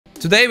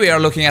Today we are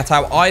looking at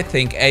how I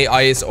think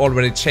AI is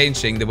already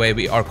changing the way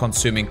we are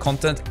consuming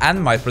content and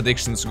my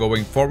predictions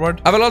going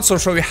forward. I will also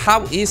show you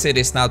how easy it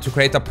is now to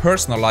create a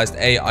personalized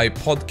AI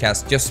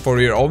podcast just for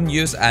your own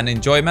use and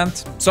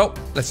enjoyment. So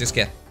let's just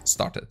get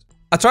started.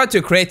 I tried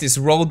to create this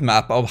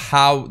roadmap of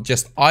how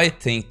just I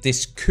think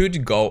this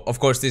could go. Of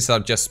course, these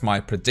are just my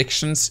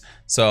predictions,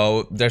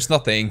 so there's no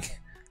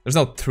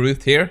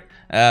truth here,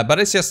 but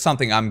it's just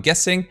something I'm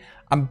guessing.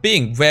 I'm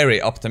being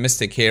very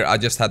optimistic here, I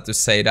just had to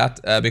say that,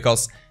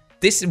 because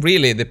this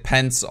really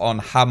depends on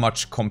how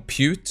much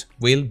compute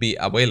will be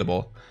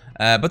available.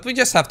 But we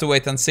just have to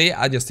wait and see.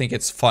 I just think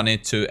it's funny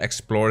to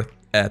explore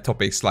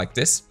topics like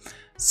this.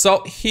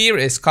 So here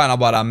is kind of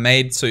what I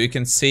made, so you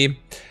can see.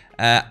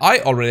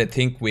 I already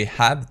think we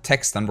have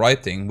text and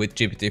writing with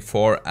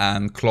GPT-4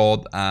 and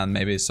Claude and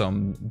maybe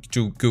some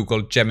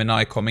Google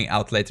Gemini coming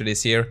out later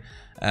this year.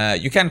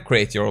 You can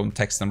create your own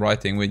text and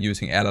writing with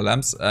using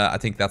LLMs. I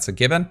think that's a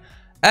given.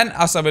 And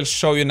as I will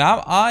show you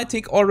now, I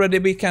think already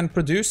we can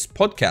produce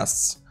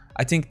podcasts.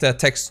 I think the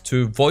text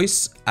to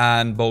voice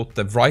and both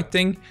the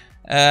writing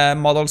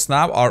models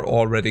now are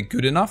already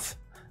good enough,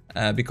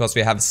 because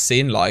we have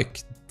seen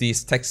like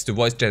these text to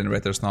voice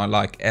generators now,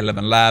 like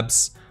 11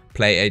 Labs,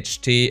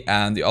 PlayHT,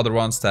 and the other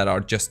ones that are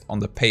just on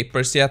the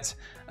papers yet.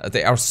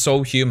 They are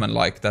so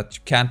human-like that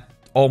you can't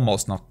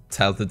almost not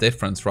tell the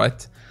difference,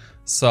 right?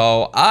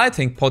 So I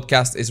think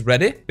podcast is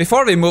ready.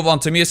 Before we move on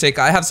to music,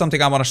 I have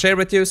something I want to share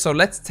with you. So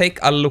let's take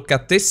a look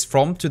at this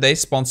from today's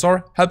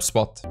sponsor,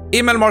 HubSpot.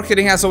 Email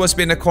marketing has always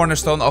been a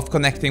cornerstone of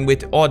connecting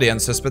with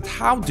audiences, but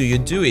how do you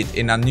do it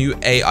in a new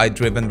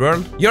AI-driven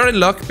world? You're in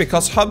luck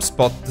because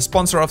HubSpot, the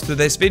sponsor of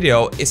today's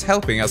video, is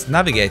helping us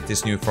navigate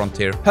this new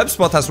frontier.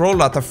 HubSpot has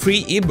rolled out a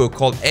free ebook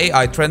called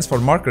AI Trends for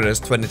Marketers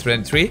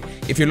 2023.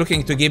 If you're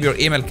looking to give your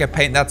email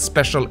campaign that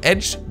special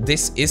edge,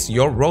 this is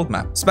your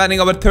roadmap. Spanning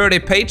over 30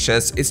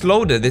 pages, it's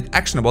loaded with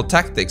actionable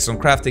tactics on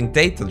crafting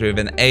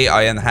data-driven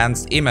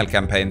AI-enhanced email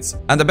campaigns.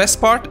 And the best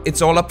part,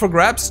 it's all up for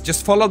grabs.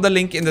 Just follow the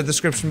link in the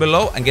description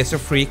below and get your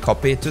free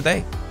copy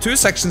today. Two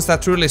sections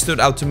that truly stood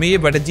out to me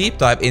were the deep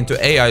dive into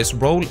AI's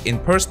role in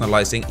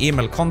personalizing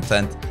email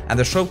content and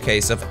the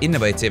showcase of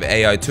innovative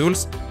AI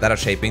tools that are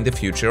shaping the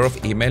future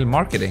of email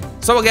marketing.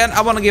 So again,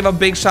 I want to give a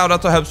big shout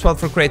out to HubSpot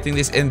for creating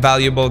this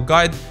invaluable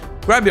guide.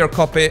 Grab your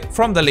copy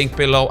from the link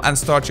below and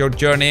start your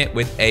journey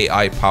with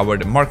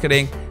AI-powered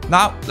marketing.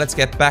 Now, let's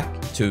get back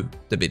to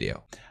the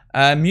video.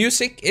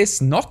 Music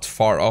is not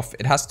far off,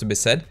 it has to be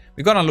said.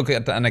 We're gonna look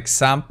at an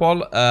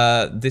example.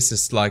 This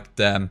is like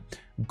the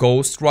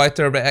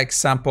ghostwriter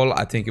example.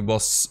 I think it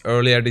was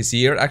earlier this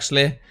year,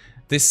 actually.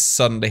 This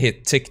suddenly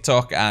hit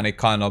TikTok and it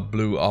kind of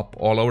blew up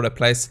all over the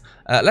place.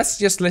 Let's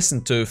just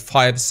listen to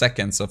 5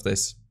 seconds of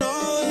this.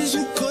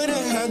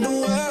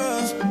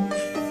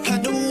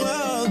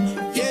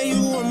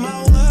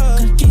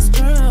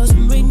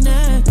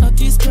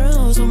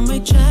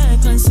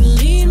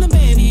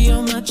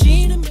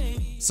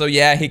 So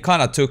yeah, he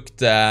kind of took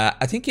the,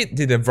 I think he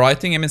did the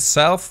writing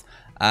himself,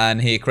 and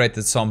he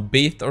created some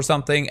beat or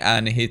something,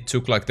 and he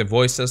took like the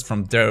voices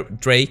from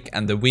Drake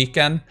and The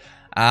Weeknd,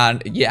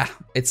 and yeah,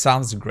 it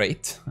sounds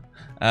great.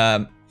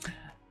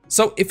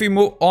 So if we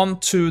move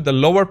on to the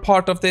lower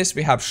part of this,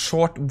 we have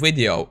short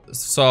video.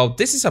 So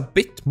this is a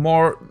bit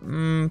more,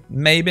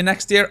 maybe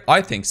next year,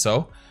 I think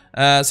so.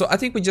 So I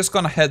think we're just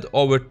gonna head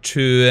over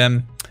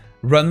to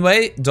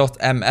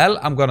runway.ml.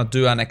 I'm gonna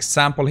do an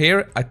example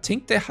here. I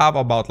think they have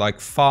about like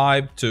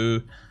 5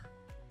 to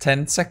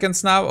 10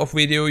 seconds now of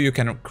video you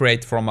can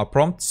create from a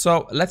prompt.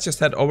 So let's just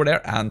head over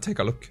there and take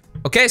a look.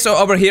 Okay, so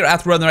over here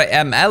at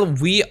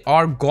runway.ml, we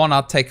are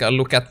gonna take a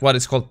look at what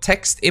is called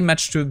text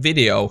image to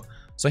video.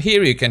 So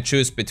here you can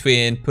choose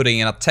between putting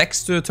in a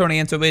text to turning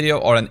into a video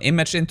or an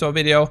image into a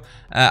video.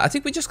 I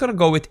think we're just gonna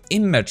go with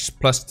image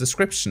plus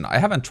description. I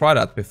haven't tried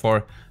that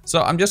before.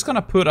 So I'm just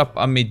gonna put up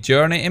a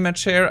mid-journey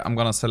image here. I'm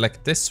gonna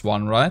select this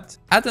one, right?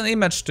 Add an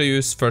image to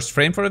use first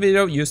frame for the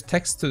video. Use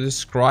text to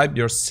describe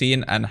your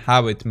scene and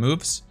how it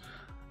moves.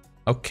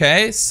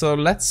 Okay, so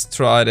let's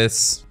try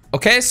this.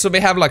 Okay, so we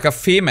have like a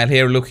female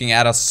here looking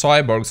at a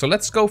cyborg. So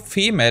let's go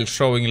female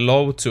showing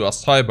low to a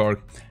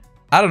cyborg.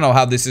 I don't know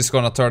how this is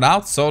gonna turn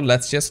out, so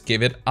let's just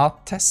give it a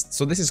test.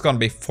 So this is gonna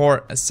be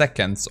 4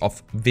 seconds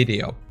of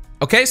video.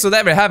 Okay, so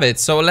there we have it.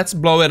 So let's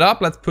blow it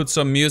up, let's put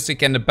some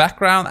music in the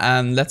background,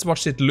 and let's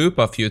watch it loop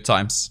a few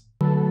times.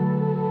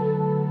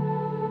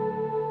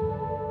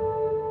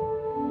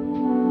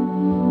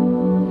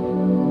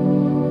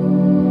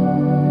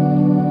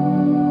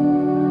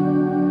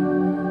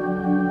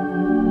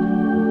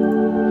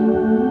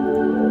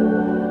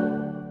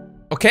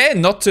 Okay,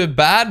 not too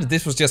bad.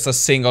 This was just a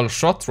single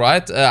shot,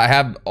 right? I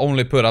have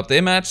only put up the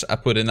image, I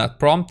put in that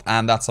prompt,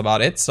 and that's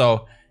about it.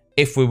 So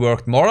if we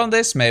worked more on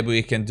this, maybe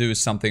we can do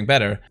something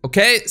better.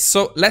 Okay,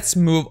 so let's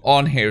move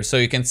on here. So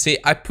you can see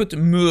I put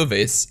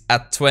movies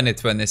at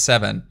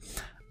 2027.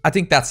 I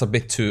think that's a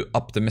bit too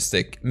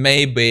optimistic.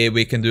 Maybe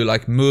we can do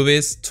like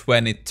movies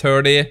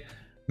 2030,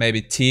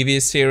 maybe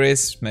TV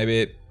series,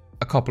 maybe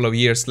a couple of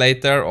years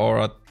later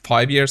or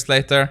 5 years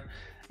later.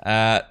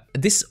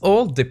 this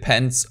all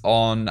depends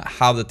on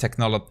how the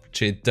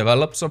technology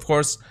develops, of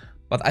course,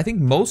 but I think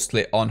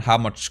mostly on how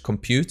much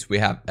compute we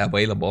have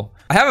available.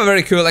 I have a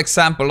very cool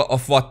example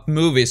of what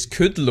movies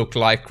could look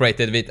like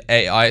created with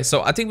AI,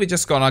 so I think we're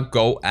just gonna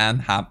go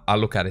and have a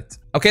look at it.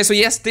 Okay, so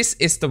yes, this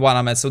is the one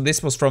I meant. So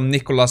this was from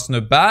Nicolas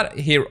Nubert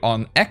here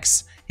on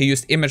X. He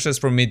used images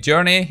from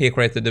Midjourney, he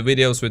created the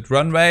videos with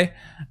Runway,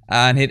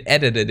 and he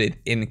edited it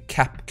in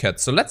CapCut.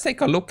 So let's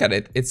take a look at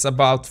it. It's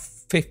about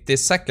 50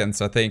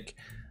 seconds, I think.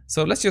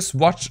 So let's just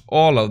watch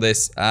all of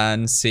this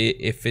and see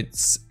if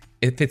it's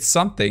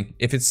something,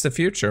 if it's the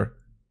future.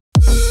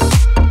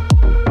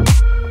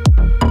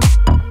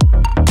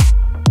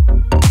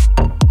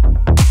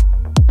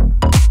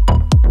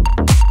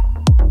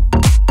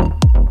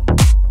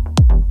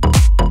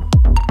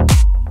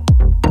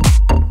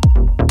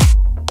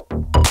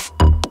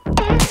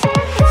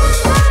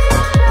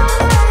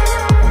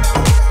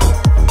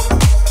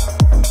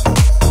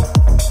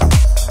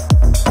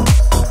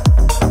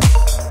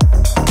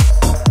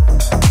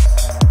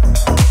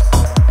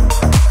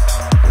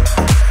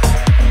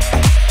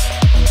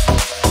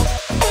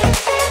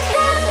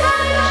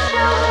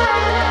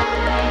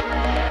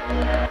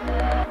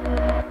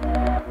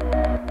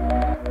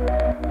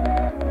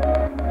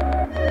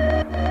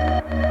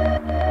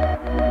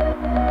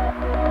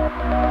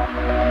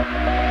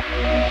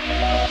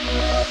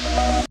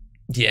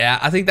 Yeah,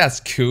 I think that's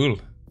cool.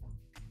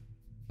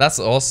 That's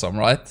awesome,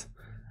 right?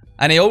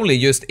 And he only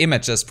used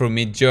images from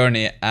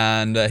Midjourney,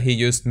 and he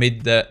used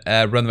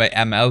Runway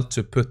ML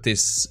to put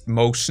this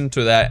motion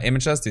to the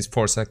images, these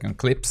 4-second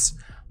clips,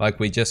 like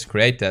we just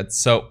created.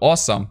 So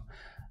awesome.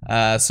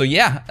 So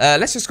yeah,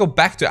 let's just go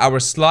back to our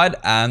slide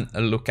and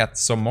look at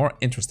some more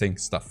interesting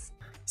stuff.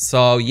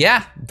 So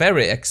yeah,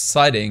 very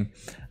exciting.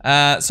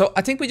 So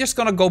I think we're just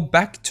gonna go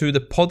back to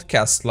the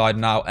podcast slide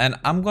now, and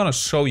I'm gonna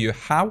show you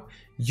how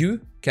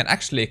you can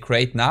actually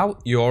create now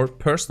your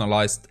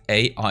personalized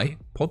AI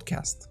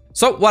podcast.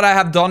 So what I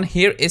have done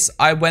here is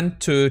I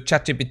went to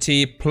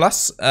ChatGPT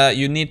Plus.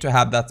 You need to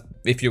have that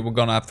if you were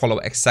gonna follow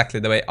exactly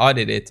the way I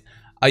did it.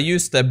 I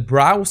used the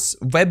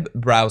web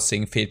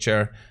browsing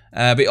feature.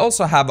 We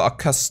also have a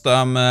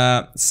custom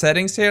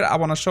settings here I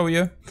wanna show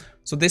you.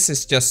 So this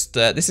is just,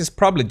 this is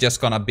probably just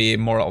gonna be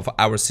more of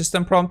our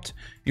system prompt.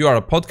 You are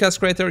a podcast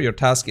creator. Your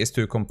task is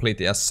to complete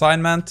the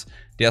assignment.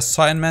 The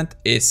assignment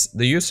is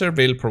the user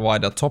will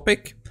provide a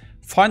topic.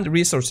 Find the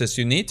resources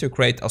you need to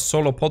create a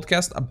solo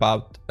podcast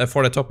about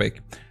for the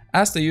topic.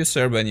 Ask the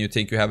user when you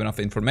think you have enough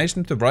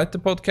information to write the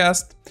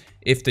podcast.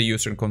 If the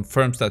user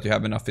confirms that you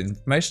have enough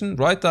information,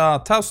 write a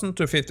 1,000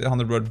 to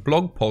 1,500 word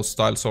blog post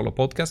style solo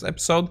podcast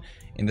episode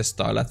in the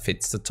style that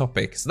fits the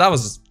topic. So that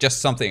was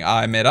just something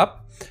I made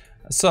up.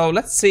 So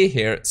let's see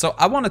here. So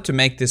I wanted to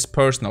make this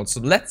personal. So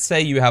let's say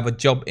you have a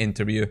job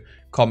interview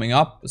coming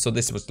up. So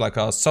this was like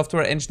a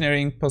software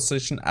engineering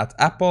position at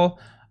Apple.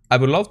 I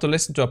would love to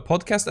listen to a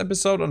podcast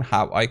episode on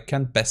how I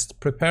can best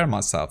prepare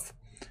myself.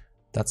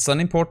 That's an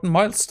important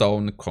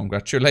milestone.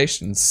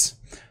 Congratulations.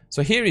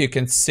 So here you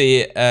can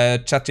see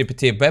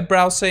ChatGPT web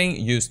browsing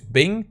used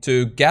Bing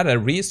to gather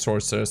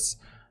resources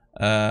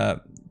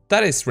that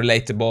is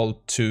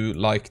relatable to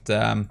like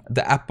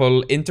the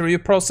Apple interview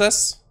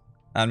process.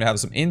 And we have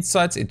some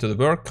insights into the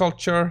work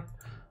culture.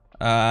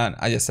 And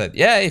I just said,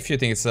 yeah, if you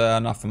think it's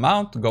enough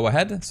amount, go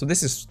ahead. So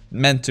this is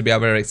meant to be a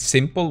very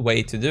simple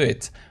way to do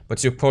it.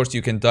 But of course,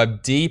 you can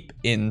dive deep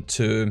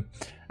into...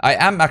 I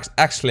am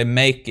actually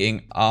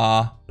making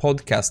a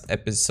podcast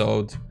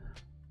episode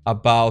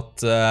about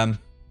the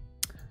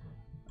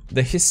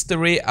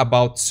history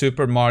about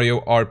Super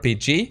Mario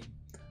RPG.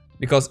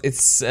 Because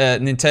it's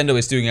Nintendo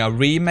is doing a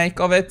remake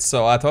of it.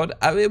 So I thought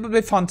it would be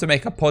fun to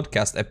make a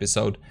podcast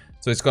episode.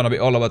 So it's gonna be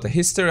all about the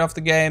history of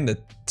the game, the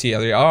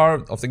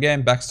TLDR of the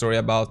game, backstory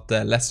about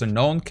the lesser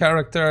known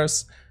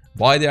characters,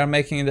 why they are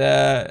making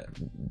the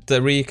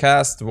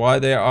recast, why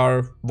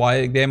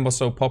the game was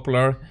so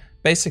popular.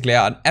 Basically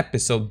an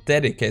episode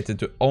dedicated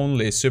to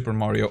only Super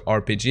Mario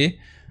RPG.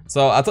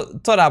 So I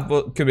thought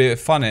that could be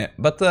funny,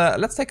 but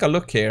let's take a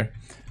look here.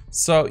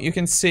 So you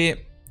can see,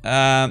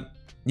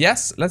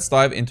 yes, let's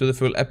dive into the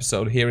full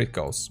episode. Here it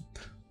goes.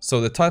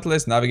 So the title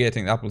is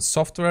Navigating Apple's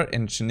Software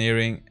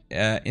Engineering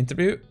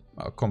Interview.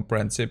 A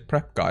comprehensive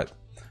prep guide.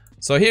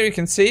 So here you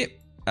can see,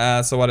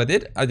 so what I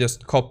did, I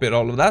just copied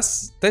all of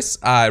this,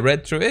 I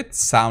read through it,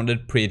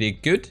 sounded pretty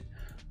good.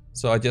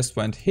 So I just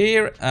went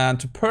here, and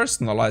to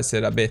personalize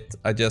it a bit,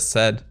 I just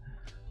said,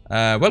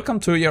 welcome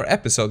to your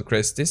episode,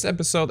 Chris. This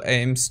episode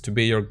aims to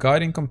be your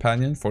guiding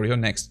companion for your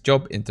next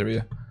job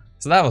interview.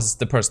 So that was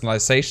the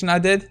personalization I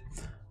did.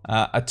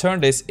 I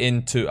turned this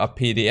into a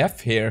PDF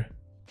here.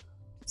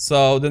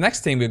 So the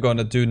next thing we're going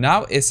to do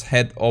now is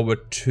head over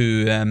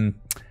to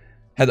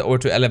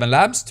 11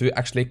 Labs to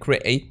actually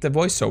create the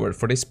voiceover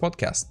for this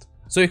podcast.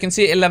 So you can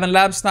see 11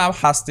 Labs now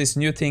has this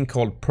new thing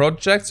called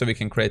project, so we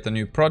can create a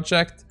new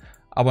project.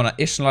 I want to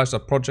initialize a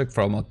project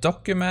from a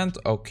document.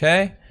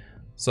 Okay.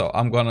 So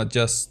I'm gonna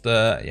just,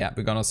 yeah,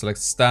 we're gonna select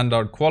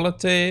standard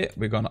quality.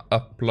 We're gonna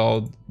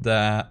upload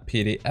the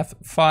PDF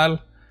file.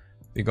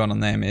 We're gonna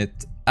name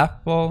it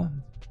Apple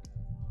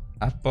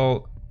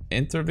Apple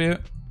interview.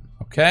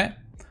 Okay.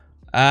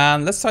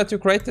 And let's try to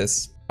create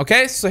this.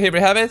 Okay, so here we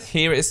have it.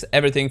 Here is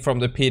everything from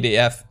the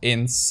PDF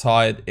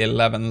inside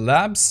 11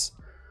 Labs.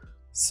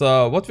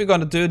 So what we're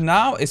gonna do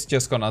now is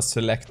just gonna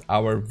select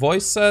our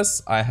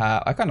voices.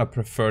 I kind of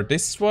prefer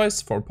this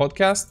voice for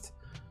podcast.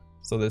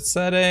 So the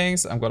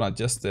settings, I'm gonna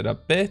adjust it a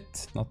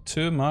bit, not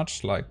too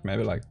much, like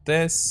maybe like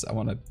this. I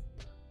wanna,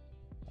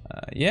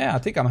 yeah, I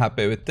think I'm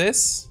happy with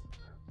this.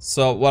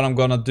 So what I'm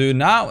gonna do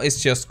now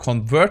is just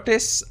convert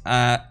this,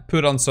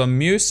 put on some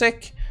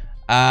music,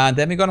 and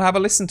then we're gonna have a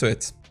listen to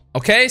it.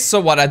 Okay, so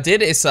what I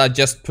did is I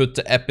just put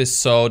the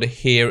episode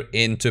here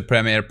into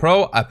Premiere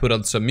Pro. I put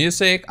on some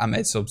music, I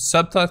made some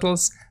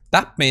subtitles.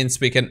 That means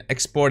we can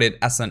export it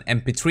as an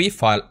MP3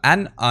 file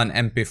and an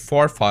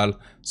MP4 file.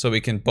 So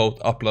we can both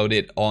upload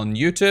it on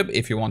YouTube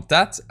if you want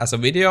that as a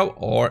video,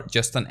 or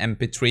just an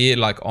MP3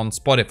 like on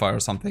Spotify or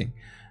something.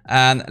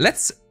 And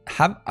let's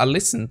have a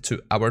listen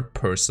to our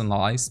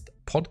personalized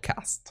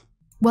podcast.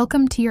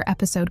 Welcome to your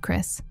episode,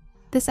 Chris.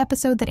 This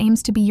episode that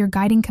aims to be your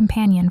guiding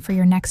companion for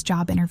your next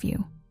job interview.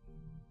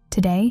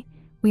 Today,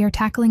 we are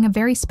tackling a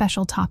very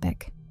special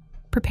topic,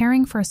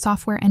 preparing for a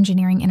software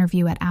engineering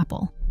interview at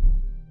Apple.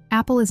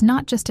 Apple is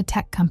not just a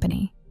tech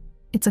company.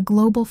 It's a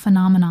global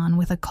phenomenon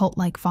with a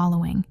cult-like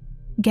following.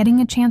 Getting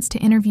a chance to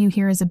interview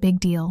here is a big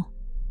deal,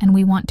 and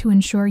we want to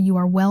ensure you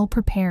are well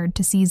prepared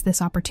to seize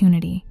this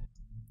opportunity.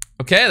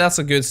 Okay, that's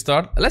a good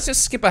start. Let's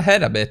just skip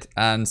ahead a bit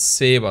and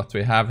see what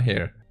we have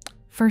here.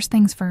 First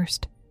things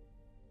first.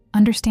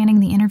 Understanding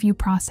the interview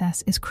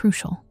process is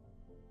crucial.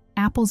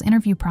 Apple's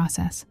interview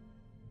process,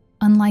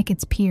 unlike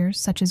its peers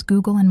such as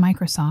Google and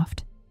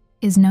Microsoft,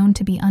 is known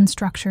to be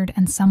unstructured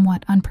and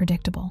somewhat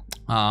unpredictable.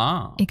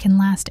 It can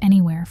last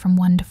anywhere from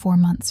 1 to 4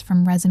 months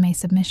from resume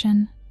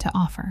submission to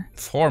offer.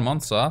 4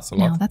 months, that's a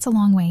lot. Now, that's a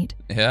long wait.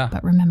 Yeah.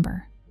 But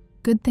remember,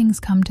 good things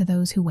come to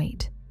those who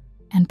wait,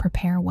 and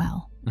prepare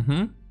well.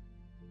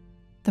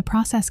 The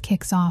process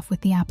kicks off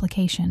with the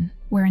application,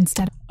 where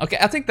instead of... Okay,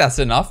 I think that's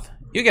enough.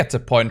 You get the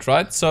point,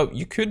 right? So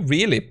you could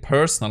really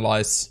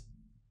personalize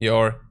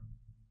your,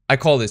 I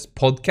call this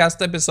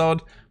podcast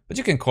episode, but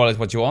you can call it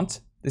what you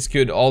want. This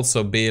could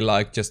also be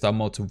like just a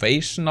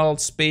motivational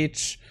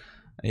speech.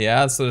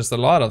 Yeah, so there's a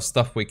lot of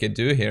stuff we could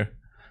do here.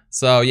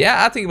 So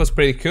yeah, I think it was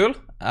pretty cool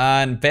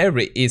and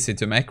very easy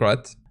to make,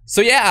 right?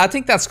 So yeah, I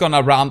think that's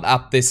gonna round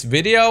up this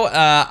video.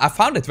 I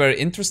found it very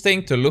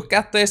interesting to look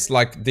at this,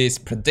 like these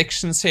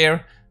predictions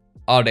here.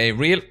 Are they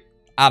real?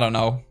 I don't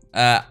know.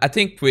 I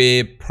think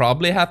we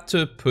probably have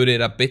to put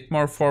it a bit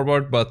more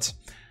forward, but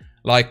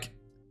like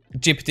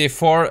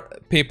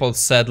GPT-4 people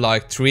said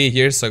like 3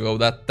 years ago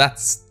that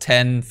that's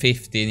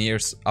 10-15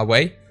 years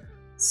away.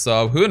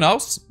 So who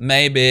knows?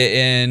 Maybe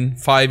in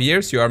 5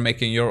 years you are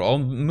making your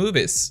own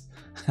movies.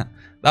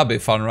 That'd be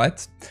fun,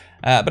 right?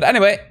 But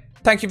anyway,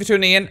 thank you for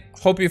tuning in.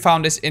 Hope you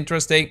found this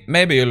interesting.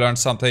 Maybe you learned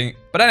something.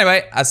 But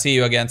anyway, I'll see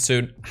you again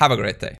soon. Have a great day.